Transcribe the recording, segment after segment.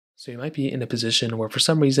So you might be in a position where for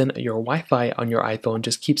some reason your Wi-Fi on your iPhone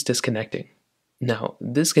just keeps disconnecting. Now,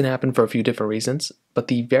 this can happen for a few different reasons, but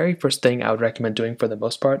the very first thing I would recommend doing for the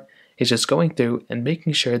most part is just going through and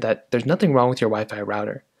making sure that there's nothing wrong with your Wi-Fi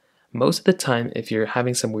router. Most of the time, if you're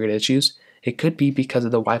having some weird issues, it could be because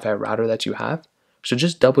of the Wi-Fi router that you have, so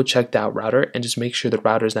just double check that router and just make sure the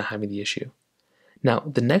router is not having the issue. Now,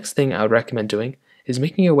 the next thing I would recommend doing is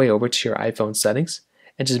making your way over to your iPhone settings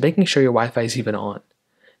and just making sure your Wi-Fi is even on.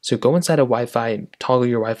 So go inside of Wi-Fi and toggle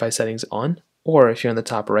your Wi-Fi settings on, or if you're in the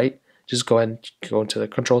top right, just go ahead and go into the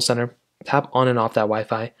control center, tap on and off that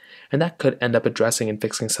Wi-Fi, and that could end up addressing and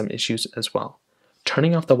fixing some issues as well.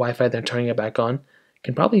 Turning off the Wi-Fi then turning it back on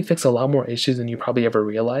can probably fix a lot more issues than you probably ever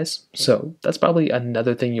realize, so that's probably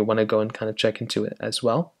another thing you want to go and kind of check into it as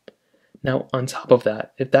well. Now, on top of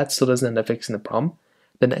that, if that still doesn't end up fixing the problem,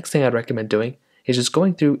 the next thing I'd recommend doing is just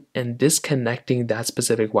going through and disconnecting that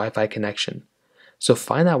specific Wi-Fi connection. So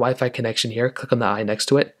find that Wi-Fi connection here, click on the eye next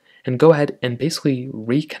to it, and go ahead and basically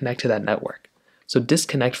reconnect to that network. So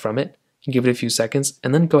disconnect from it, you can give it a few seconds,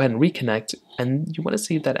 and then go ahead and reconnect, and you want to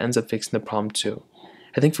see if that ends up fixing the problem too.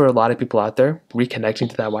 I think for a lot of people out there, reconnecting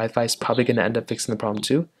to that Wi-Fi is probably going to end up fixing the problem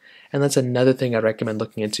too, and that's another thing I recommend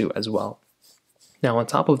looking into as well. Now on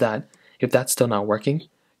top of that, if that's still not working,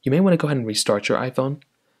 you may want to go ahead and restart your iPhone.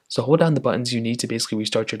 So hold down the buttons you need to basically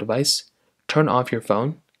restart your device, turn off your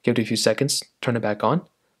phone, give it a few seconds, turn it back on.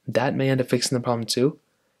 That may end up fixing the problem too.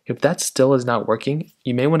 If that still is not working,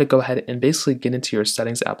 you may want to go ahead and basically get into your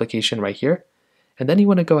settings application right here. And then you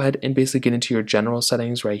want to go ahead and basically get into your general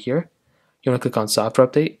settings right here. You want to click on software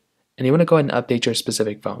update, and you want to go ahead and update your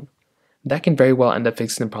specific phone. That can very well end up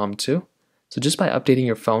fixing the problem too. So just by updating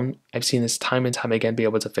your phone, I've seen this time and time again be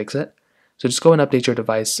able to fix it. So just go and update your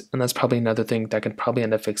device, and that's probably another thing that can probably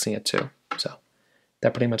end up fixing it too. So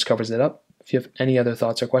that pretty much covers it up. If you have any other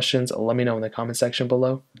thoughts or questions, let me know in the comment section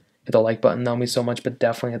below. Hit the like button, that would mean so much, but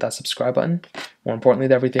definitely hit that subscribe button. More importantly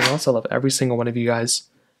than everything else, I love every single one of you guys.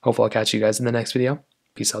 Hopefully I'll catch you guys in the next video.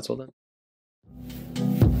 Peace out till then.